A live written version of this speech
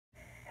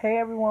Hey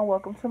everyone,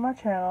 welcome to my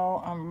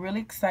channel. I'm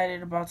really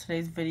excited about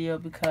today's video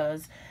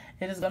because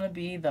it is going to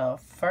be the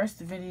first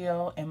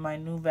video in my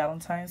new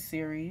Valentine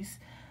series.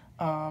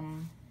 So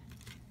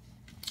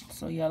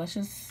yeah, let's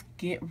just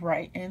get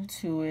right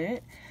into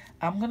it.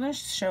 I'm going to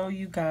show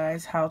you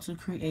guys how to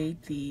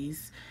create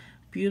these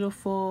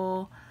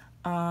beautiful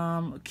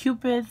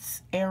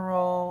Cupid's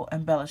arrow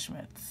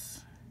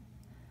embellishments.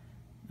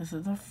 This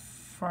is the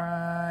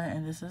front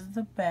and this is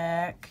the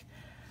back.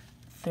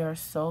 They're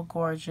so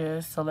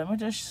gorgeous. So let me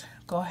just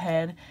go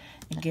ahead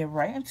and get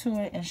right into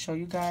it and show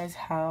you guys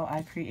how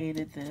I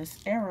created this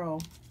arrow.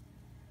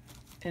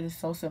 It is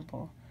so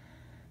simple.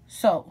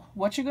 So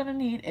what you're gonna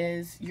need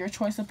is your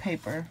choice of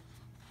paper.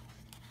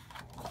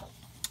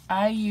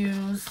 I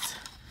used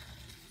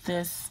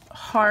this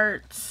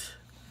heart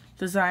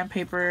design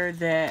paper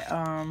that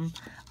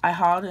I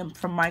hauled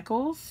from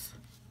Michael's.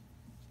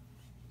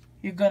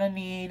 You're gonna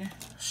need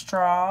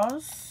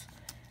straws.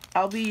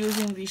 I'll be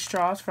using these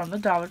straws from the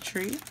Dollar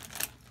Tree.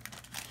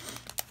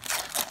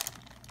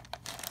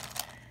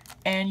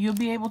 And you'll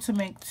be able to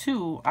make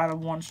 2 out of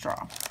 1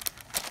 straw.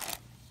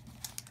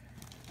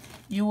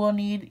 You will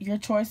need your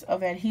choice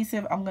of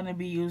adhesive. I'm going to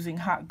be using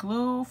hot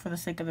glue for the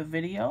sake of the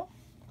video.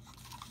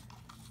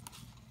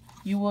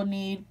 You will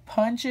need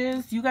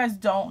punches. You guys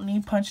don't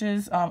need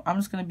punches. I'm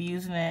just going to be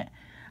using it.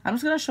 I'm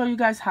just going to show you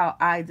guys how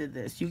I did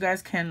this. You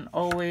guys can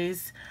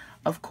always,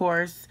 of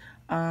course,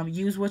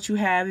 use what you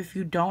have. If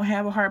you don't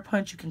have a heart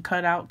punch, you can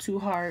cut out 2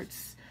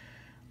 hearts.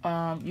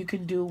 You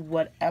can do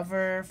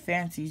whatever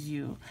fancies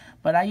you.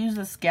 But I use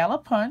a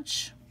scallop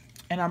punch,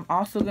 and I'm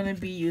also going to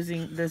be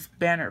using this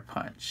banner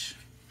punch.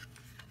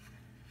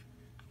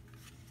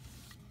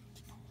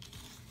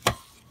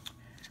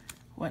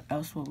 What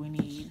else will we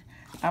need?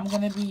 I'm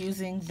going to be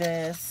using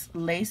this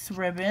lace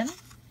ribbon,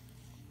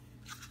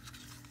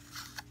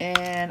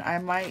 and I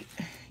might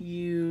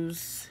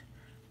use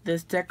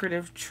this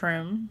decorative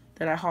trim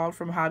that I hauled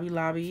from Hobby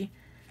Lobby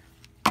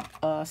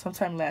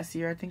sometime last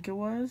year, I think it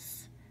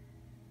was.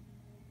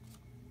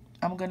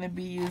 I'm going to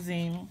be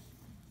using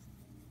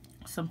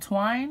some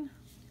twine.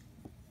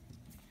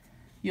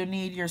 You'll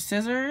need your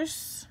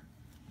scissors.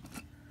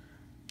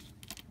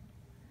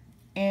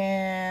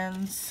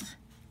 And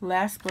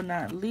last but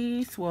not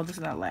least, well, this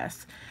is not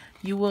last,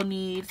 you will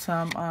need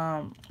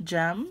some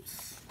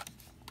gems.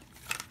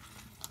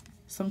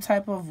 Some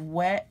type of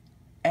wet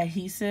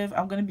adhesive.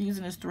 I'm going to be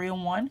using this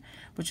 3-in-1,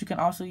 but you can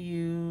also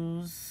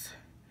use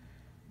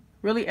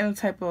really any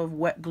type of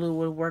wet glue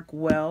would work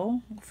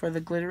well for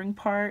the glittering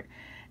part.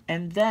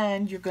 And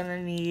then you're going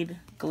to need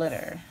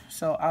glitter.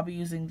 So I'll be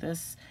using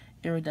this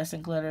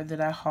iridescent glitter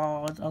that I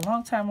hauled a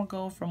long time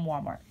ago from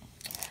Walmart.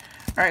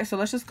 Alright, so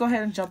let's just go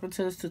ahead and jump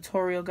into this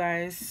tutorial,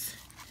 guys.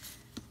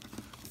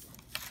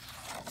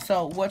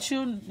 So what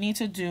you need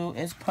to do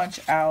is punch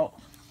out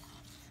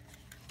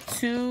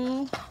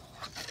 2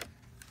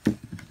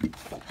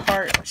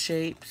 heart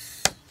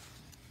shapes.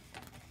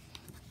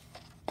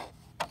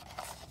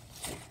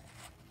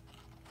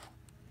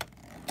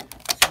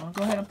 So I'm going to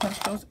go ahead and punch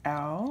those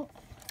out.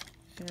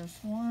 There's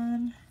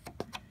 1,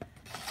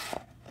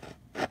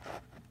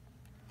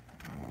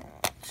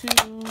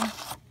 2,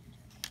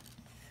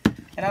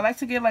 and I like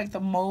to get like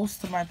the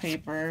most of my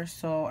paper,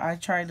 so I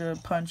try to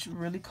punch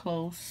really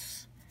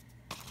close.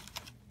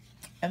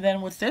 And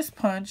then with this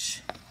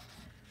punch,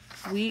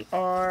 we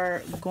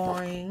are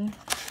going,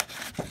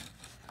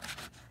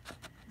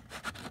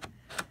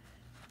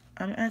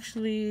 we're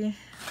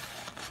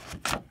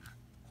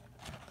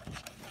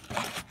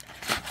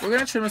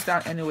gonna trim this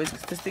down anyways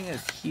because this thing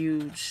is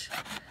huge.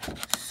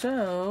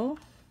 So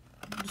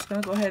I'm just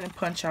gonna go ahead and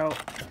punch out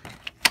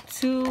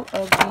 2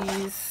 of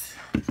these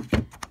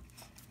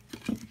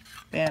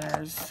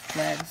banners,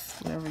 flags,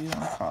 whatever you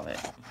want to call it.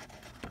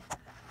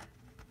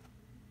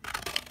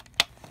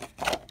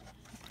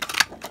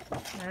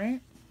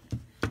 Alright.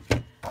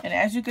 And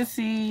as you can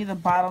see, the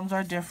bottoms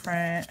are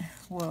different.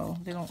 Well,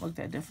 they don't look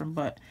that different,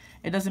 but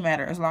it doesn't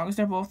matter as long as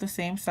they're both the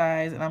same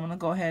size. And I'm going to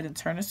go ahead and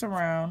turn this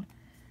around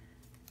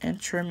and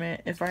trim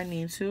it if I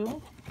need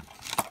to.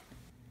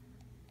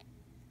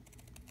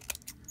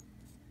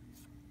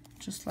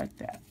 Just like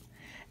that.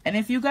 And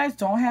if you guys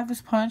don't have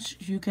this punch,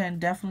 you can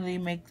definitely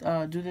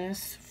do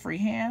this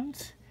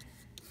freehand.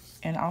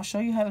 And I'll show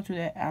you how to do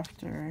that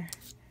after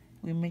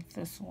we make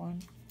this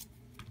one.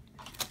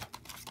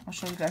 I'll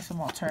show you guys some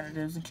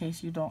alternatives in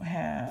case you don't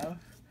have,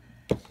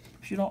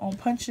 if you don't own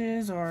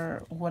punches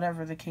or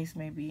whatever the case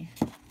may be.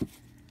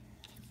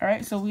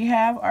 Alright, so we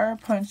have our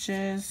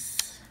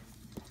punches.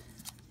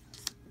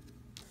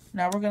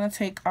 Now we're going to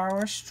take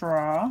our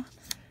straw.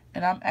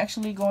 And I'm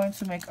actually going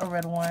to make a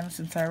red one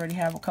since I already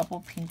have a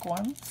couple pink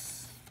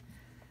ones.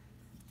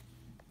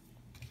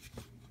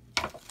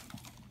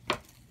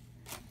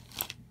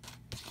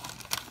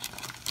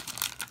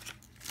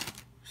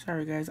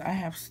 Sorry guys, I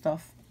have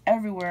stuff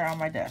everywhere on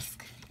my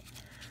desk.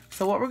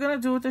 So what we're going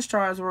to do with the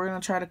straw is we're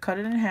going to try to cut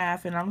it in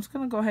half. And I'm just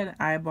going to go ahead and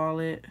eyeball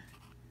it.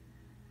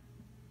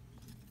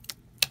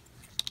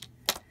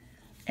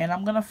 And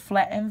I'm going to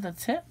flatten the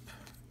tips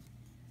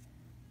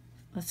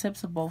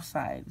of both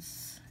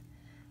sides.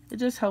 It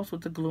just helps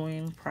with the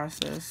gluing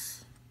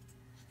process.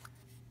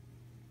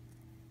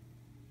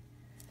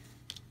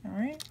 All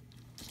right.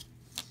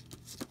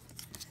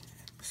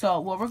 So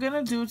what we're going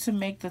to do to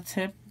make the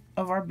tip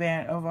of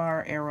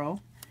our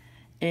arrow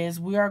is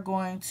we are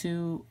going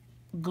to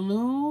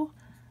glue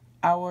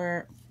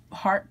our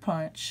heart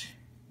punch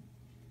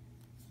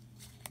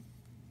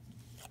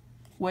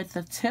with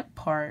the tip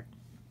part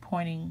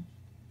pointing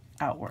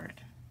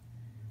outward.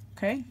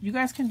 Okay, you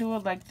guys can do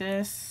it like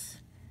this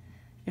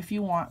if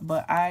you want,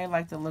 but I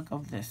like the look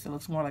of this. It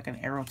looks more like an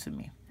arrow to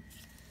me.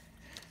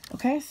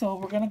 Okay, so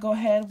we're gonna go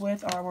ahead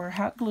with our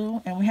hot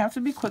glue, and we have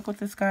to be quick with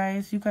this,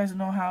 guys. You guys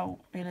know how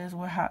it is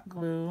with hot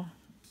glue.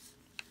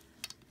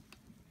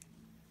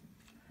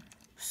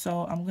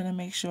 So I'm gonna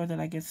make sure that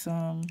I get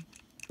some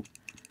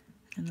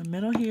in the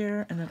middle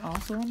here, and then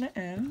also on the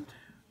end.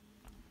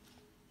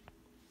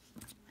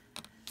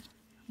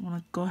 I'm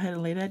gonna go ahead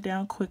and lay that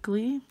down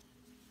quickly,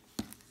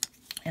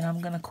 and I'm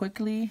gonna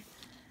quickly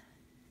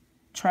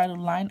try to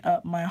line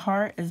up my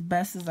heart as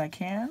best as I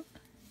can.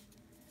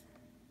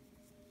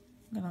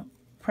 I'm gonna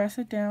press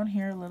it down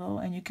here a little,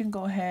 and you can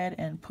go ahead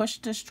and push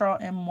the straw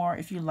in more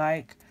if you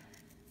like.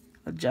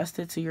 Adjust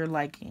it to your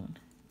liking.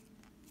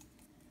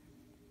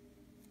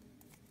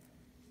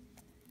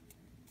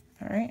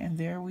 All right, and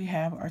there we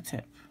have our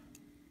tip.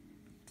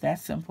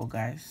 That's simple,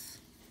 guys.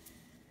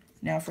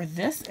 Now for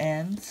this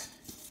end,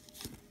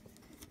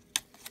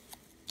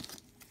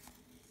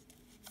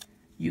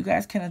 you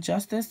guys can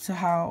adjust this to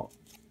how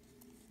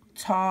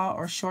tall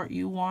or short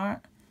you want.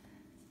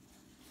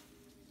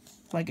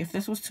 Like if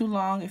this was too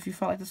long, if you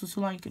felt like this was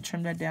too long, you could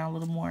trim that down a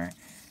little more.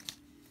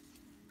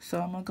 So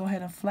I'm gonna go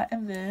ahead and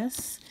flatten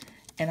this,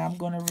 and I'm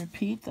gonna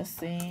repeat the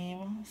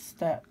same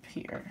step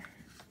here.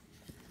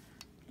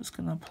 Just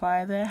gonna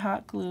apply that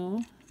hot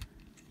glue.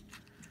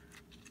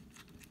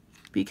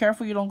 Be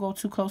careful you don't go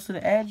too close to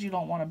the edge. You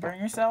don't want to burn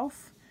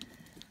yourself.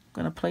 I'm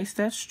gonna place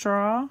that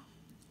straw,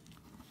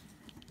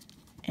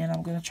 and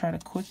I'm gonna try to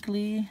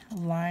quickly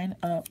line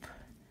up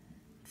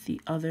the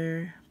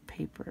other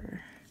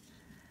paper.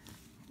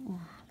 Ooh,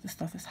 this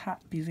stuff is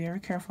hot. Be very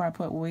careful. I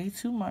put way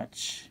too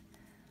much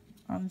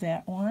on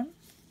that one.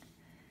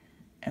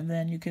 And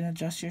then you can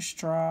adjust your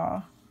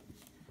straw.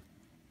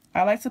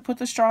 I like to put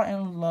the straw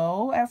in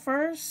low at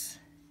first,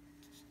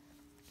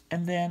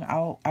 and then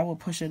I will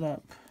push it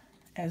up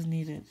as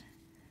needed.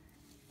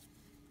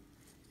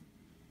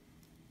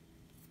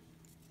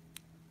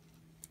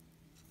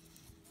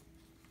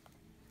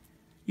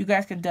 You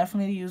guys can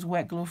definitely use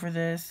wet glue for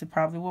this. It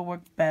probably will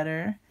work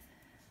better.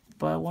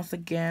 But once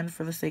again,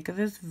 for the sake of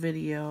this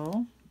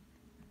video,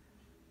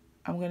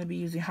 I'm going to be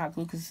using hot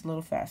glue because it's a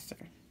little faster.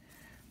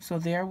 So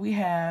there we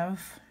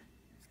have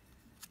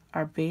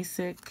our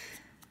basic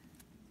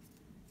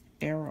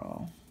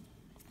arrow.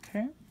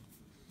 Okay.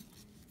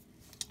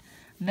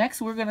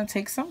 Next, we're going to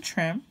take some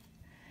trim.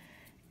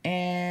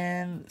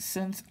 And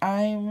since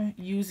I'm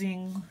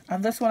using,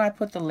 on this one I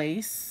put the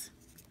lace.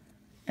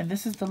 And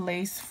this is the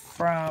lace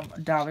from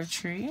Dollar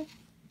Tree.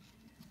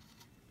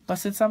 But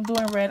since I'm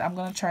doing red, I'm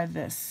going to try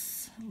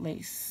this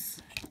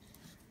lace.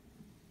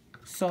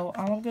 So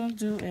all I'm going to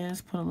do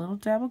is put a little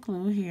dab of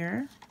glue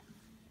here.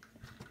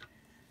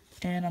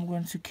 And I'm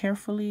going to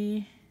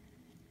carefully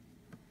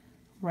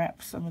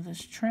wrap some of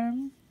this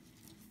trim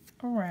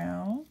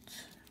around.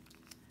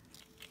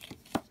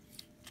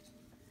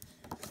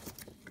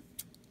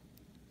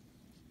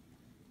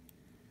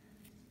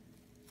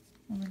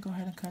 I'm going to go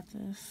ahead and cut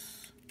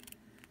this.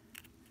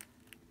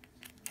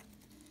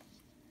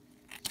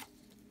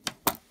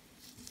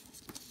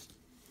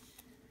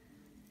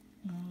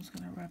 I'm just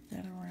going to wrap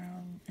that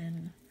around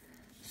and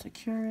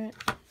secure it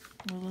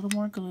with a little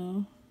more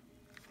glue,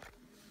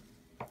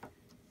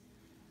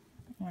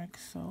 like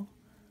so.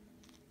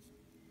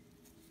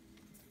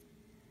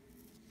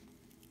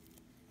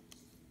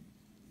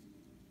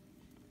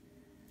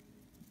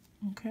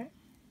 Okay.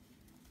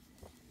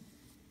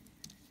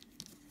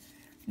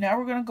 Now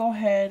we're going to go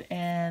ahead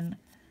and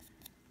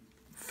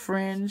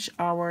fringe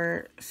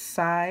our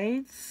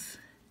sides.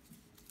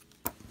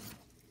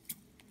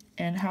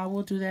 And how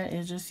we'll do that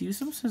is just use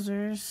some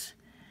scissors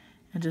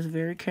and just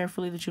very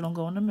carefully that you don't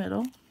go in the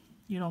middle.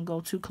 You don't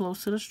go too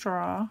close to the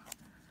straw.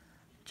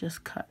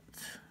 Just cut.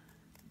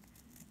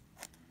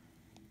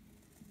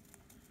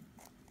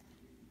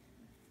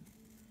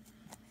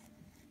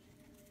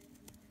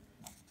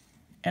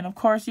 And of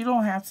course, you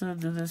don't have to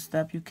do this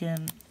step. You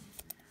can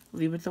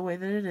leave it the way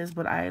that it is,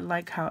 but I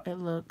like how it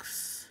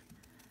looks.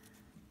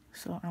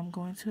 So I'm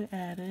going to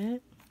add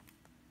it.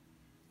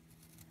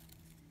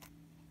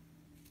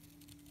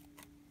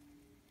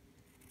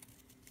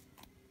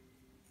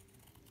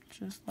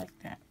 Just like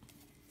that.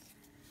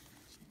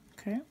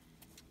 Okay.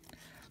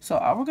 So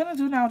all we're going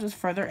to do now is just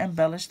further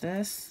embellish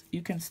this.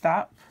 You can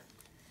stop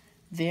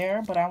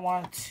there, but I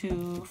want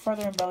to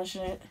further embellish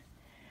it.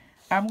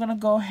 I'm going to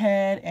go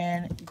ahead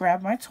and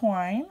grab my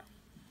twine.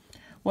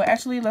 Well,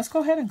 actually, let's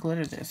go ahead and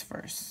glitter this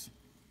first.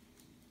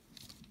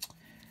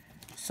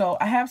 So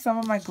I have some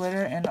of my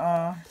glitter in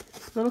a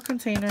little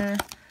container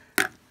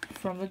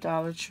from the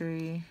Dollar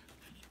Tree.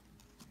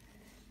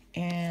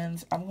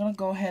 And I'm going to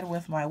go ahead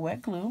with my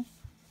wet glue.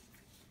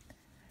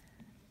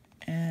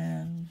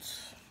 And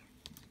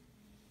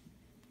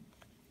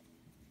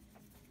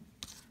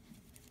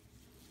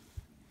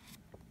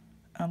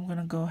I'm going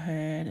to go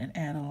ahead and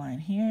add a line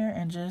here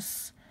and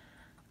just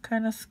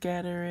kind of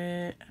scatter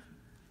it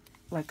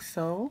like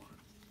so.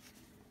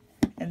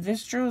 And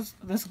this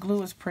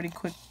glue is pretty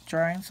quick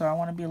drying, so I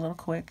want to be a little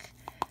quick.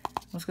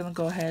 I'm just going to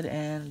go ahead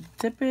and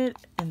dip it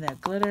in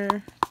that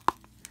glitter.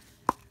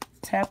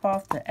 Tap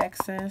off the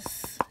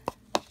excess.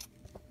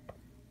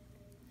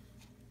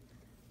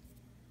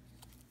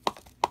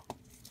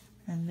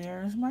 And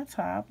there's my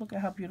top. Look at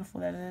how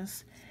beautiful that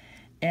is.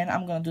 And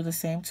I'm going to do the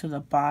same to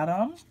the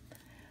bottom.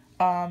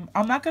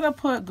 I'm not going to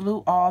put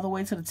glue all the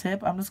way to the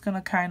tip. I'm just going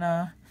to kind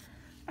of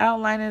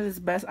outline it as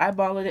best.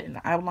 Eyeball it and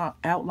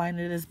outline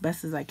it as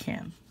best as I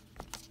can.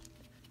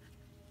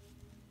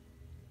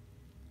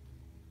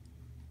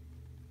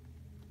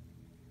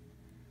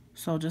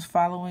 So just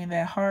following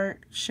that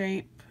heart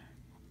shape,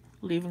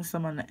 leaving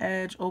some on the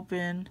edge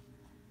open.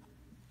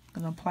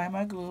 I'm going to apply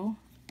my glue.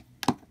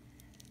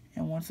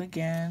 And once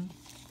again,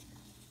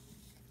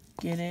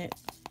 get it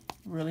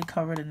really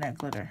covered in that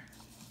glitter.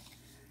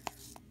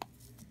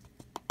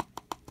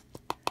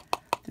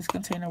 This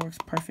container works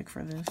perfect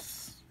for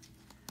this.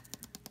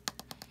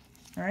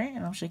 Alright,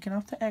 and I'm shaking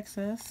off the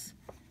excess.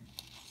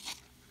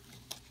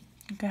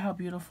 Look at how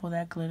beautiful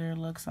that glitter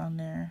looks on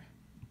there.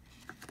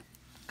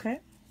 Okay.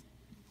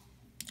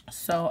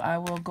 So I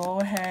will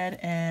go ahead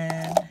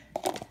and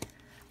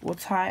we'll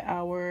tie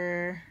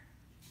our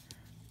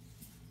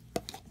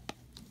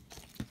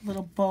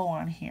little bow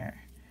on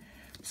here.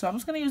 So I'm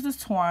just going to use this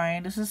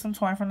twine. This is some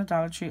twine from the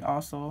Dollar Tree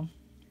also.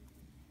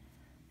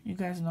 You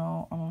guys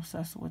know I'm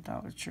obsessed with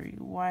Dollar Tree.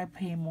 Why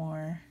pay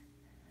more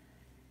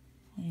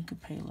when you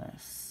could pay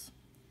less?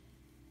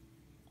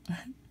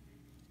 And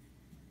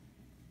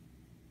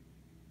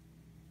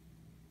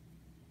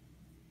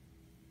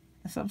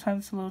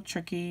sometimes it's a little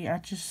tricky.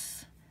 I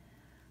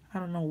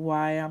don't know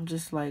why. I'm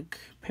just like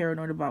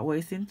paranoid about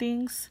wasting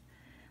things.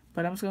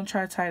 But I'm just going to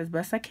try to tie it as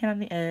best I can on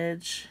the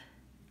edge,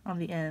 on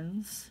the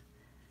ends.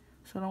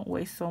 So I don't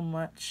waste so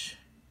much.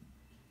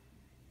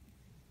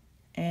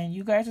 And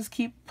you guys just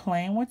keep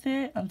playing with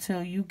it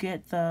until you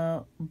get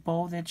the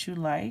bow that you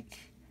like.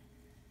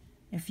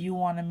 If you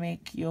want to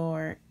make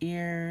your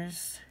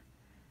ears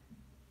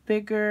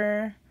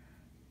bigger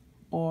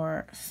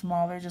or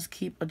smaller, just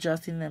keep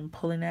adjusting and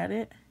pulling at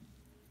it.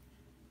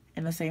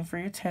 And the same for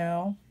your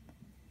tail.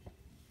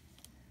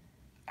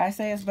 I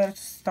say it's better to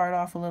start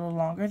off a little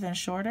longer than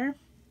shorter,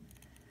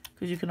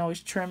 because you can always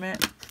trim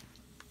it.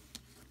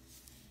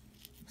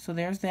 So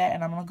there's that,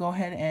 and I'm going to go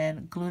ahead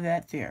and glue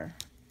that there.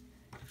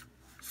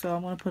 So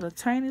I'm going to put a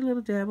tiny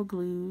little dab of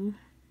glue.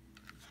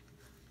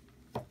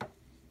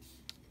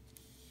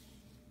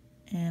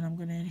 And I'm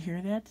going to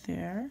adhere that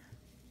there.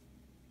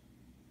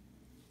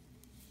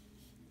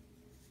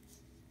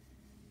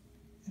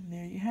 And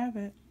there you have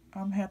it.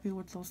 I'm happy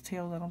with those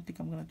tails. I don't think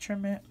I'm going to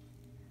trim it.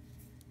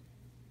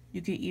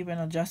 You can even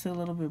adjust it a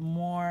little bit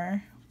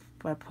more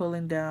by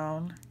pulling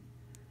down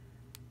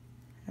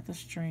at the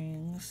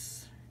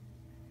strings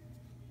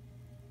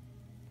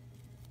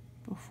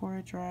before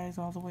it dries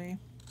all the way.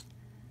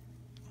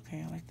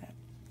 Okay, I like that.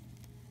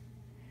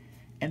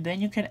 And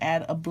then you can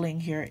add a bling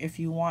here if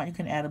you want. You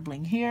can add a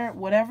bling here,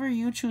 whatever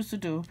you choose to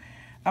do.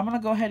 I'm going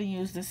to go ahead and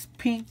use this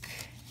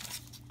pink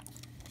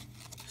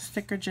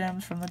sticker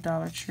gems from the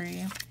Dollar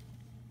Tree.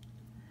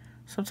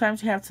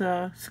 Sometimes you have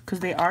to, because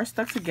they are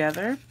stuck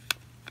together,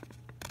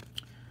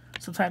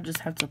 sometimes you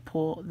just have to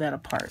pull that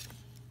apart.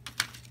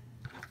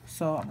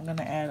 So I'm going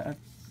to add a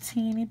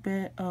teeny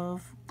bit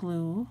of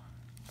glue.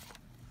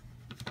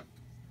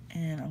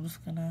 And I'm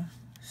just going to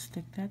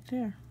stick that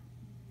there.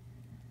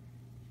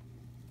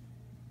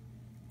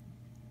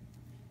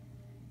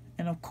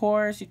 And of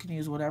course, you can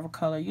use whatever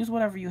color. Use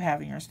whatever you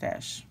have in your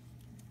stash.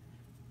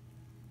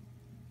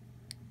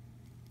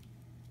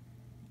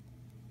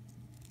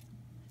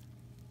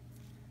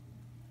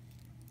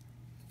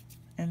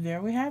 And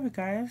there we have it,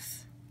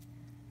 guys.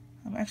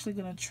 I'm actually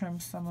going to trim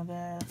some of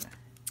that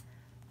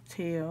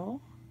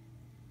tail.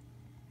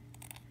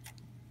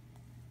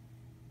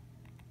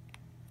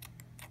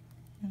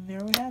 And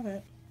there we have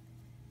it.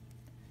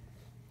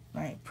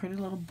 Right, pretty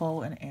little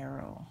bow and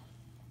arrow.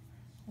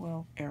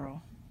 Well,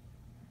 arrow.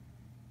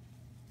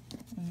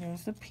 And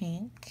there's the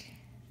pink.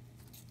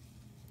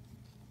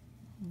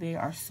 They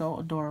are so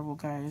adorable,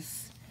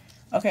 guys.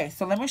 Okay,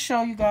 so let me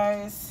show you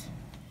guys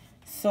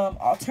some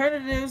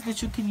alternatives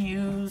that you can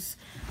use.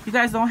 You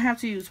guys don't have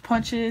to use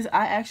punches.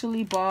 I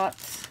actually bought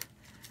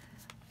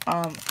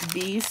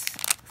these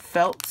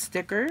felt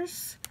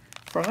stickers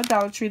from the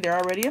Dollar Tree. They're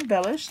already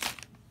embellished.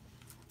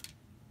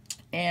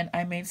 And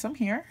I made some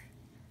here.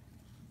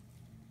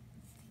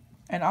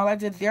 And all I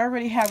did, they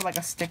already have like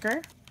a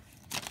sticker.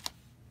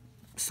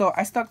 So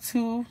I stuck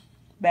two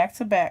back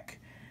to back,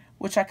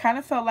 which I kind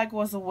of felt like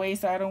was a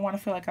waste. I don't want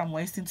to feel like I'm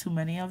wasting too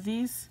many of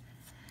these.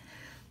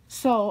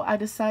 So I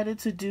decided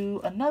to do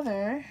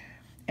another,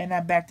 and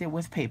I backed it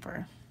with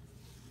paper.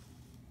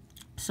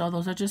 So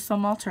those are just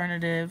some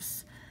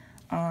alternatives.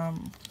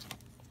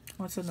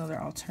 What's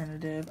another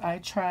alternative? I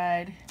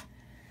tried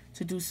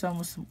to do some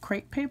with some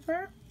crepe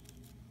paper.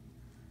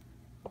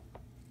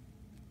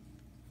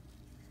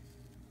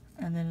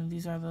 And then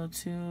these are the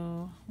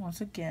two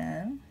once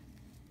again.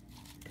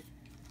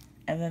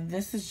 And then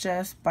this is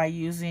just by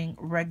using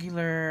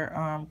regular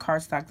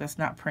cardstock that's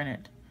not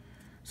printed.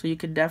 So you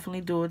can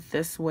definitely do it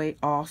this way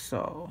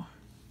also.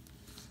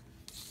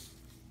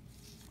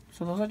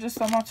 So those are just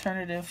some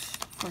alternatives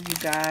for you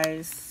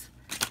guys.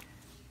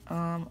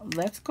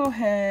 Let's go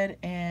ahead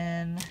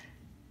and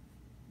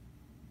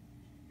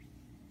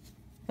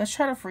let's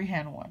try the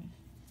freehand one.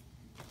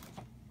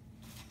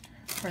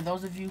 For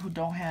those of you who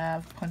don't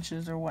have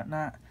punches or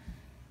whatnot.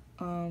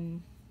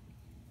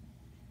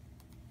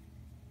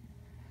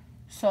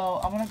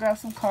 So I'm gonna grab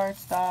some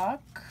cardstock.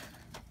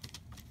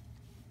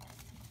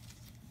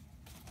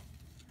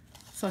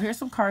 So here's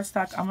some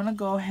cardstock. I'm gonna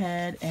go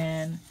ahead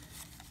and,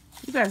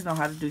 you guys know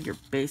how to do your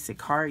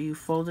basic heart. You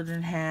fold it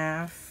in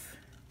half.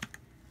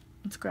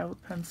 Let's grab a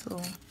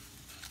pencil.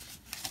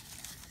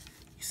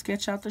 You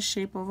sketch out the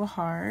shape of a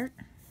heart.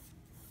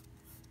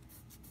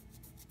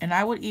 And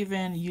I would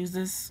even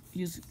use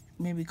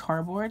maybe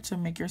cardboard to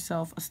make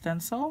yourself a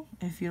stencil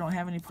if you don't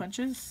have any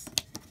punches.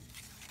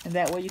 And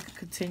that way you can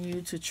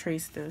continue to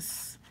trace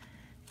this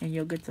and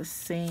you'll get the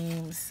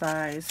same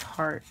size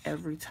heart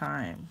every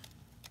time.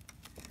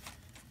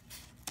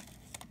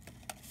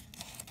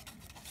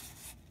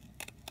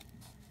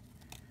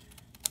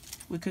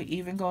 We could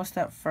even go a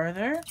step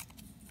further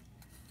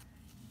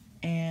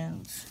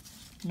and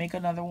make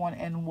another one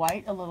in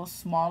white, a little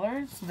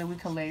smaller, so that we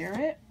can layer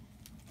it.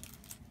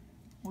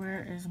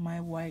 Where is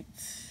my white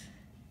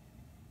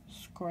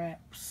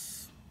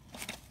scraps?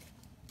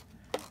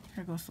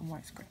 Here goes some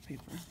white scrap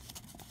paper.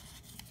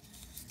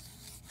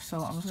 So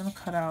I'm just gonna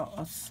cut out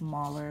a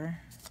smaller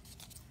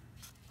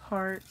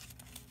heart.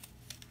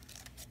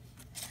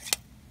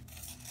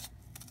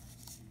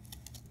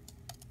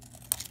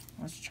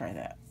 Let's try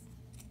that.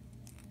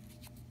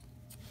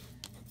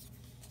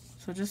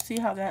 So just see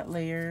how that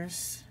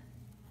layers.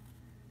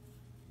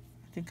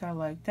 I think I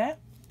like that.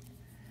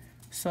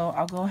 So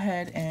I'll go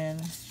ahead and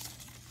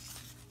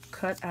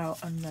cut out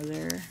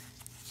another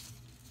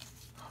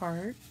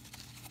heart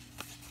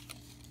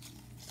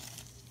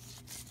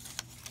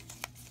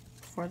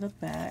for the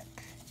back.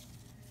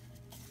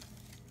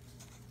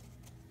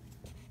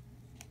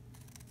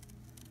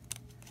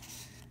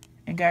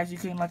 And guys, you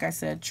can, like I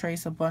said,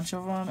 trace a bunch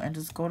of them and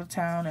just go to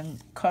town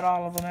and cut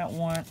all of them at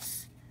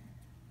once.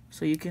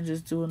 So you can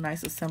just do a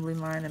nice assembly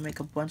line and make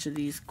a bunch of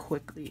these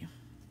quickly.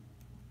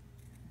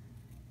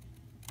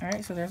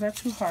 Alright, so there's our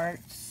two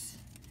hearts.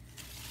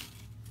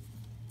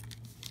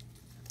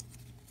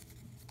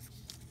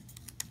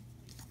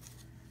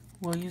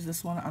 We'll use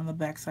this one on the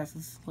back side,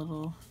 this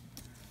little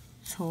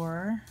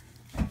tour.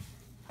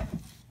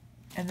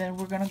 And then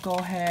we're going to go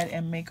ahead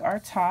and make our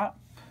top.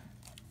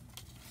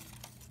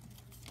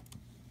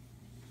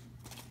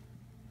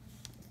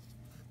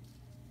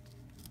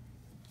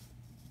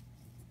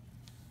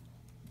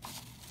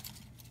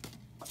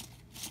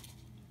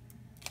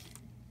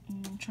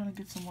 I'm trying to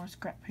get some more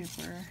scrap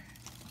paper.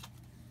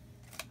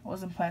 I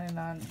wasn't planning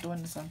on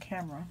doing this on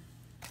camera.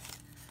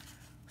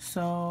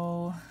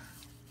 So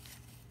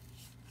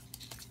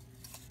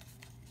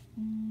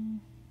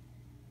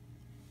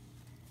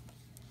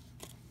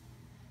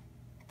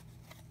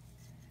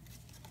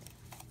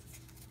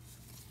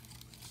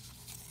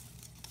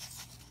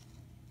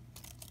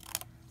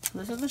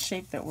this is the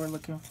shape that we're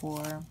looking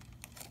for.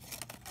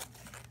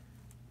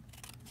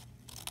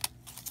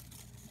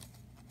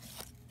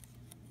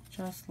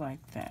 Just like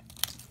that.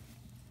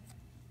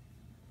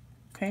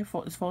 Okay,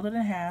 it's folded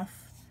in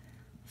half,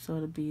 so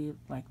it'll be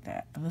like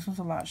that. And this one's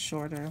a lot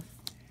shorter.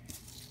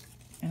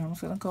 And I'm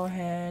just gonna go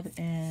ahead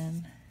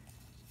and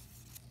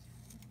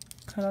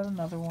cut out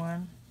another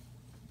one.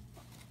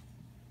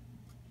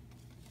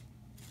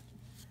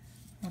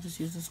 I'll just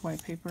use this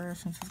white paper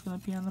since it's gonna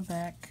be on the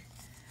back.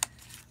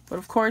 But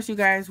of course, you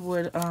guys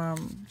would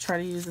try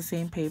to use the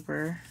same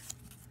paper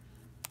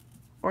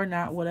or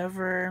not,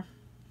 whatever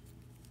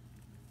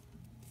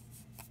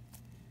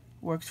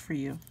works for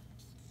you.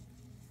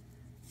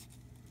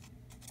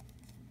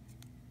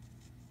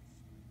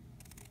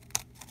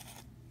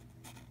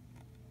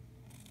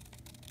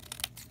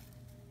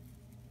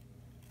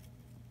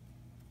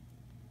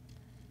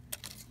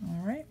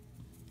 All right.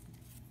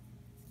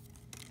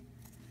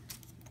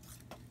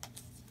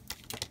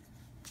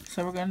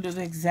 So we're going to do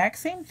the exact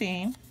same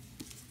thing.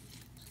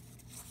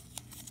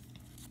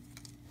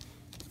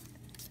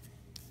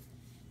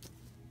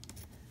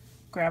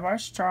 Grab our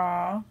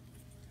straw,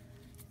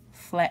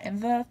 flatten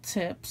the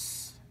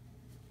tips.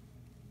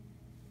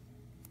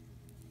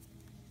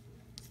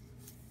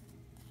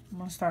 I'm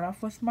going to start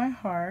off with my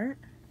heart.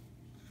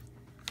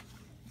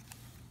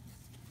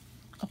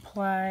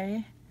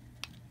 Apply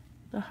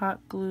the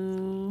hot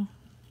glue.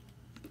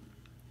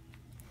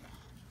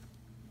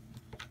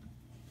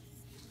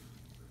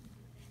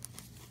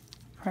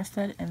 Press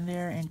that in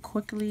there and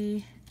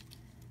quickly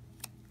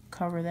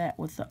cover that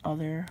with the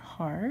other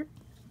heart.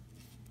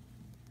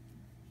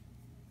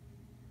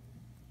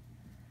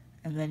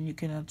 And then you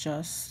can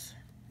adjust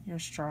your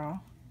straw.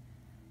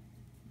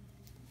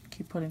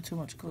 Keep putting too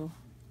much glue.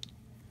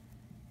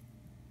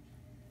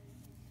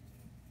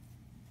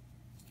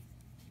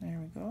 There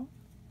we go.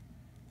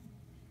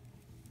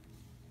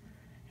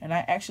 And I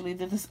actually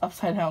did this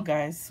upside down,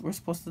 guys. We're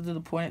supposed to do the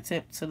pointed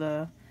tip to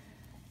the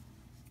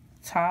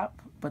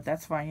top, but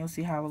that's fine. You'll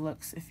see how it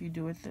looks if you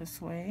do it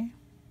this way.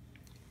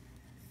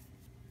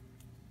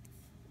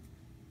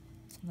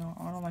 No,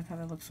 I don't like how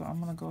that looks, so I'm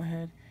gonna go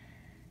ahead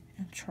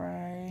and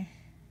try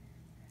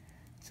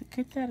to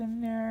get that in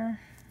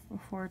there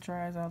before it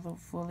dries out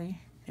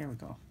fully. There we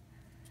go.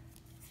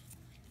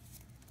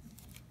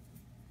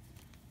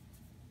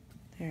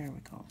 There we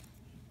go.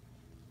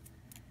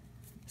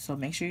 So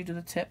make sure you do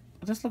the tip.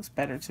 This looks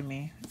better to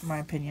me, in my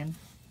opinion.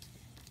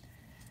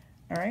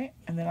 All right,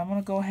 and then I'm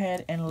gonna go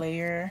ahead and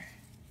layer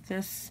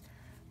this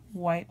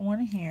white one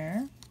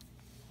here.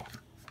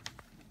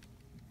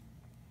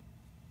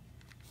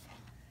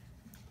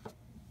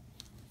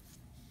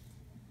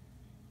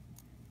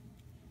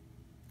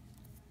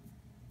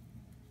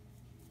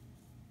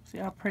 See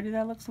how pretty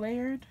that looks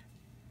layered?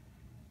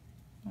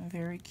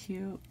 Very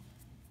cute.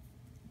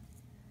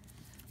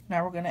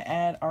 Now we're gonna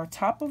add our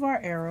top of our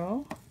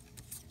arrow.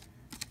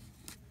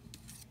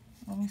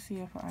 Let me see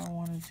if I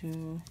want to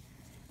do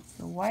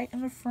the white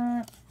in the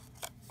front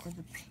or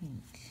the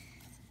pink.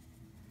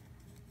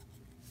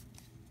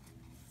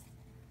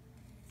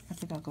 I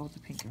think I'll go with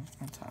the pink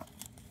on top.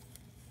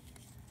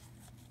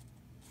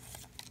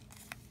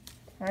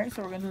 All right,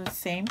 so we're gonna do the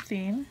same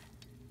thing.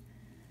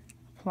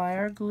 Apply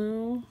our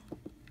glue.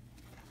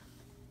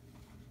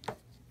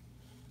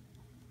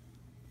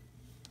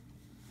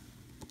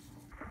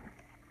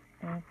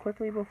 And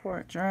quickly before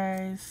it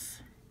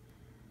dries,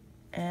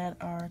 add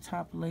our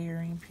top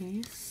layering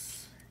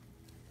piece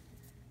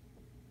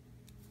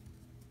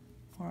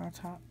for our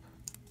top.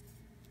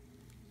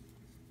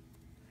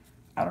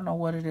 I don't know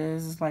what it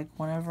is. It's like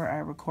whenever I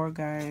record,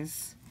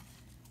 guys,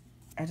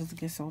 I just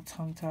get so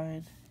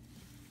tongue-tied.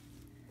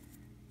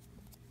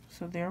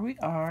 So there we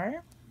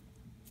are.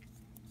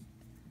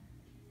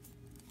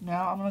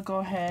 Now I'm gonna go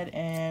ahead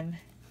and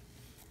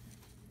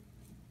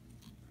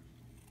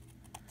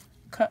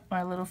cut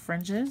my little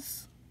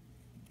fringes.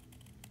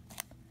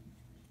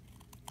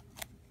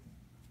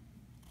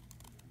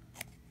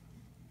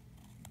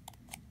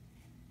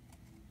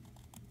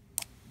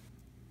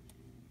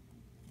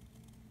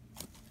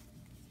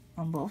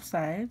 On both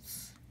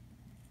sides.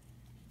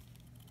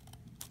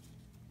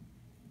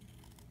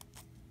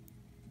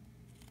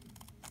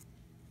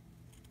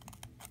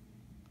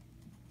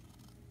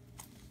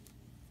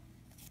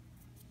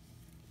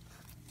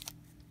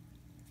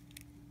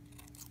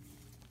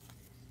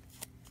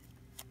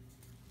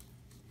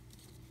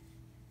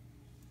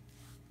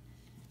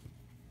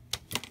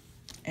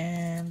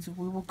 And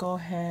we will go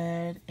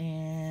ahead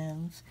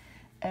and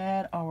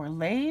add our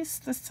lace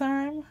this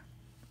time.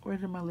 Where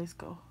did my lace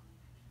go?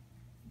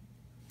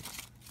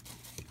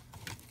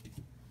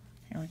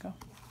 Here we go.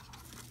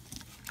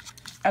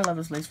 I love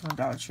this lace from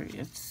Dollar Tree.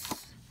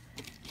 It's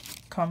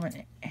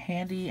coming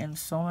handy in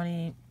so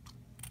many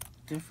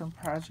different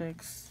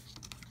projects.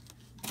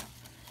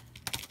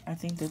 I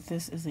think that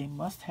this is a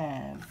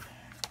must-have.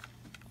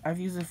 I've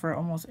used it for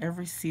almost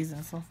every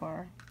season so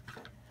far.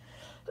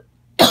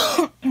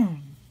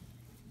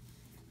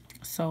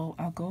 So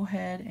I'll go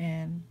ahead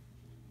and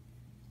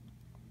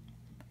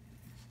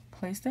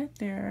place that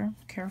there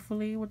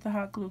carefully with the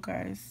hot glue,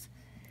 guys,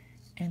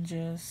 and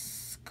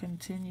just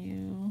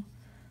continue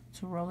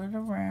to roll it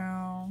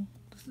around.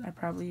 I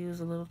probably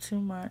use a little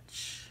too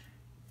much,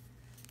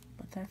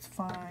 but that's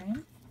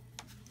fine.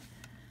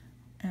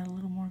 Add a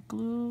little more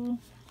glue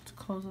to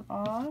close it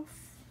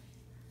off.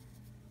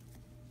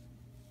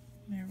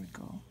 There we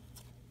go.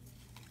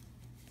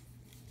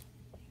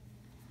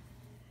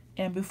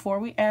 And before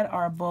we add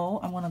our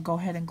bow, I'm going to go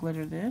ahead and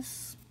glitter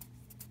this.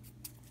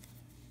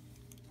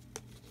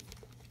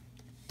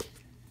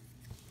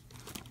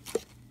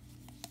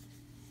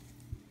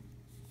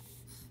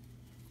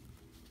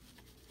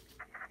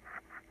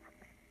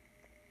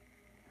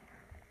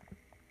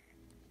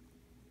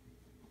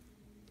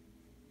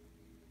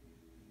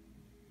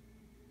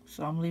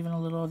 So I'm leaving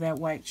a little of that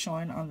white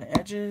showing on the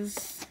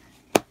edges.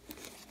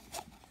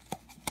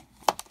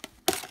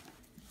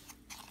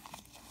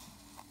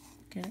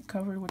 Get it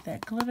covered with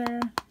that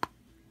glitter.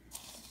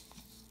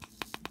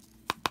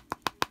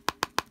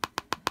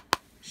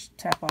 Just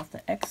tap off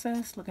the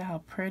excess. Look at how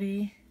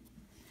pretty.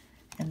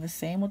 And the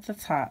same with the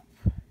top.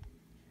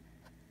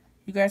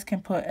 You guys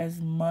can put as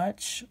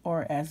much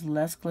or as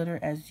less glitter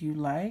as you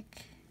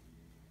like.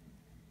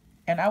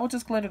 And I will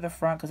just glitter the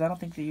front because I don't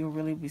think that you'll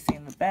really be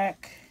seeing the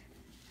back,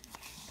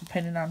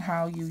 depending on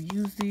how you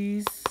use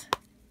these.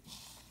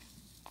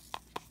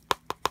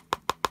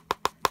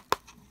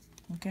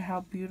 Look at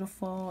how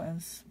beautiful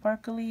and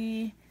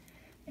sparkly.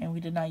 And we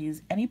did not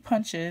use any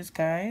punches,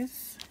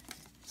 guys.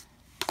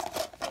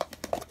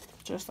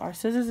 Just our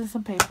scissors and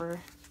some paper.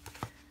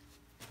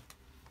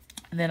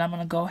 And then I'm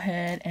going to go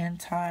ahead and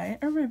tie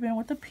a ribbon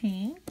with the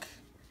pink,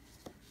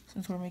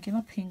 since we're making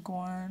a pink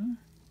one.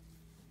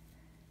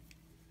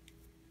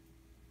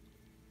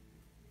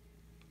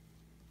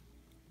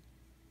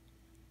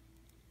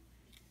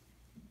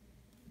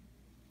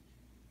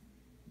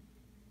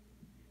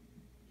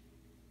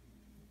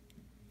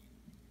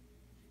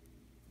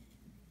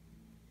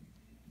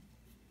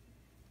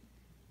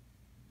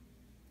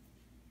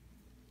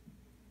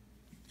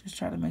 Just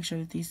try to make sure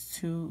that these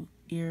two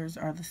ears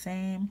are the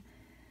same,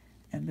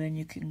 and then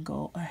you can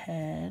go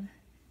ahead,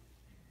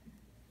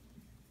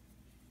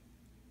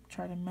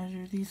 try to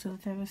measure these so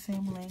that they have the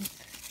same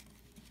length.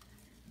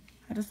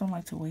 I just don't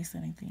like to waste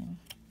anything.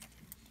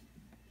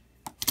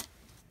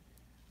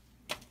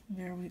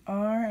 There we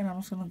are, and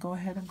I'm just going to go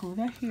ahead and glue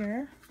that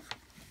here.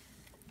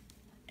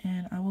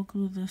 And I will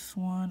glue this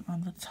one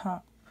on the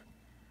top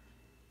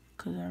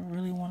because I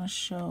really want to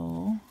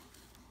show,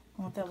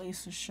 I want that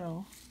lace to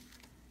show.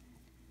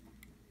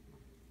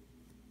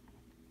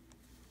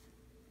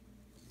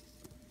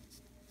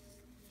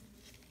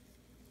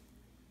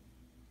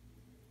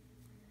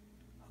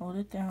 Hold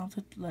it down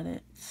to let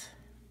it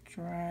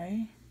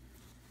dry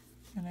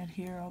and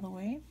adhere all the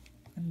way.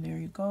 And there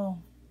you go.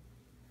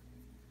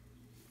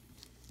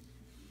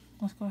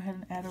 Let's go ahead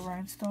and add a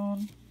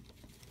rhinestone.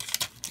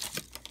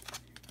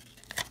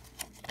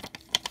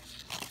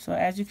 So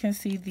as you can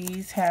see,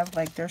 these have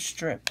like they're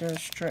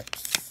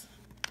strips.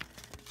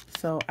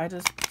 So I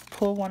just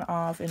pull one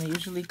off, and it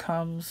usually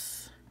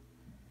comes,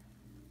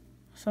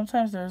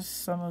 sometimes there's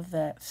some of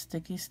that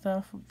sticky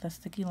stuff, that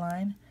sticky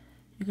line.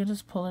 You can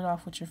just pull it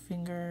off with your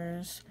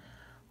fingers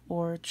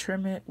or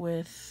trim it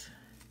with,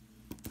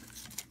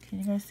 can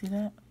you guys see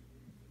that?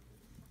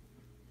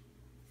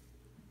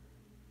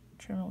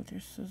 Trim it with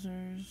your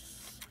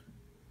scissors.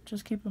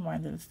 Just keep in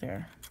mind that it's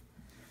there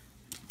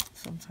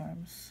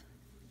sometimes.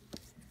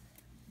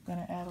 I'm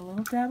gonna add a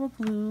little dab of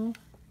glue.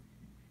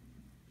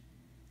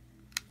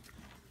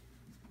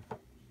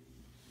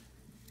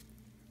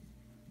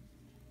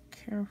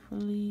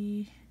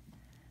 Carefully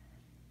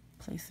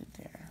place it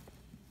there.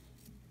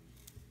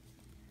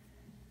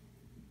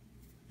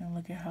 And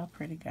look at how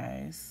pretty,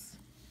 guys.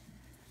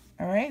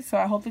 Alright, so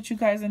I hope that you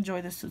guys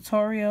enjoyed this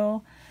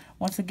tutorial.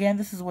 Once again,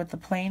 this is with the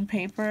plain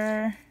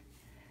paper.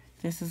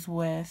 This is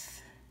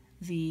with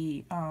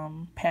the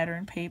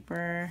pattern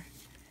paper.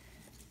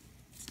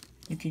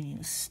 You can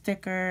use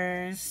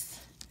stickers.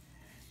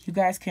 You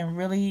guys can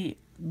really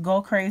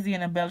go crazy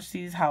and embellish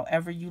these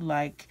however you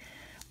like.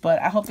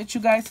 But I hope that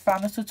you guys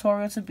found this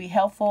tutorial to be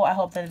helpful. I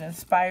hope that it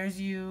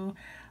inspires you.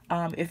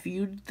 If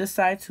you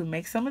decide to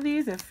make some of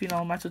these, if you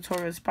know my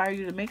tutorial inspired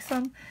you to make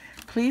some,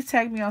 please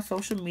tag me on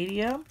social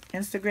media.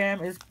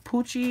 Instagram is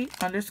Puchy_tats.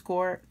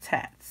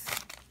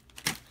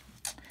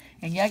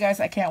 And yeah, guys,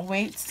 I can't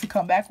wait to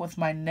come back with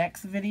my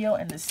next video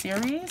in the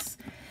series.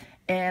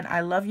 And I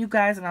love you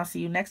guys, and I'll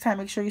see you next time.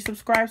 Make sure you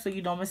subscribe so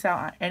you don't miss out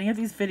on any of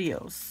these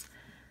videos.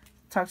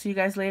 Talk to you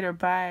guys later.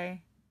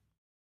 Bye.